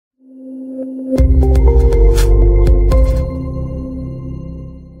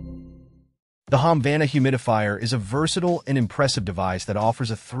The Homvana Humidifier is a versatile and impressive device that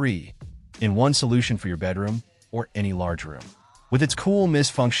offers a 3-in-1 solution for your bedroom or any large room. With its cool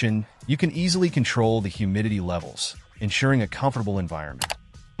mist function, you can easily control the humidity levels, ensuring a comfortable environment.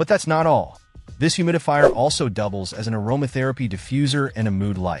 But that's not all. This humidifier also doubles as an aromatherapy diffuser and a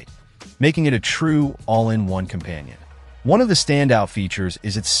mood light, making it a true all-in-one companion. One of the standout features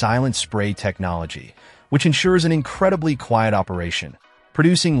is its silent spray technology, which ensures an incredibly quiet operation,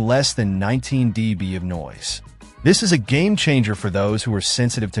 producing less than 19 dB of noise. This is a game changer for those who are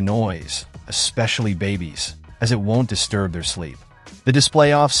sensitive to noise, especially babies, as it won't disturb their sleep. The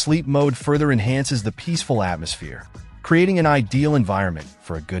display-off sleep mode further enhances the peaceful atmosphere, creating an ideal environment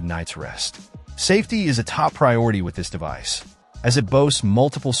for a good night's rest. Safety is a top priority with this device, as it boasts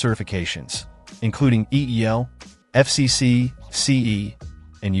multiple certifications, including EEL, FCC, CE,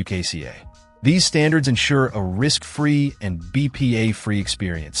 and UKCA. These standards ensure a risk-free and BPA-free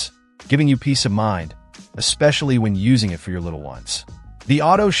experience, giving you peace of mind, especially when using it for your little ones. The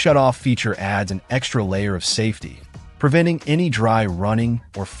auto shut-off feature adds an extra layer of safety, preventing any dry running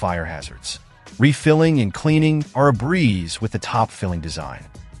or fire hazards. Refilling and cleaning are a breeze with the top-filling design.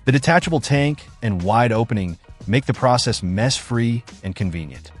 The detachable tank and wide opening make the process mess-free and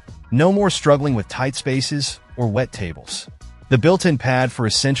convenient. No more struggling with tight spaces or wet tables. The built-in pad for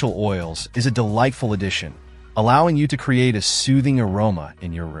essential oils is a delightful addition, allowing you to create a soothing aroma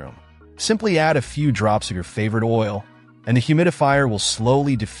in your room. Simply add a few drops of your favorite oil, and the humidifier will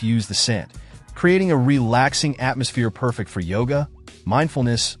slowly diffuse the scent, creating a relaxing atmosphere perfect for yoga,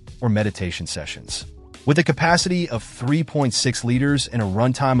 mindfulness, or meditation sessions. With a capacity of 3.6 liters and a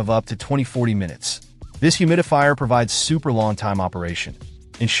runtime of up to 20-40 minutes, this humidifier provides super long-time operation,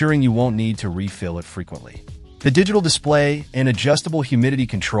 ensuring you won't need to refill it frequently. The digital display and adjustable humidity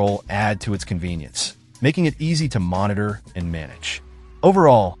control add to its convenience, making it easy to monitor and manage.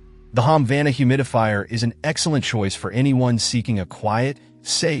 Overall, the Homvana Humidifier is an excellent choice for anyone seeking a quiet,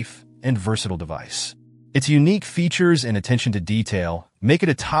 safe, and versatile device. Its unique features and attention to detail make it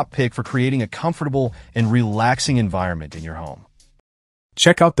a top pick for creating a comfortable and relaxing environment in your home.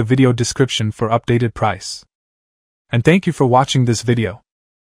 Check out the video description for updated price. And thank you for watching this video.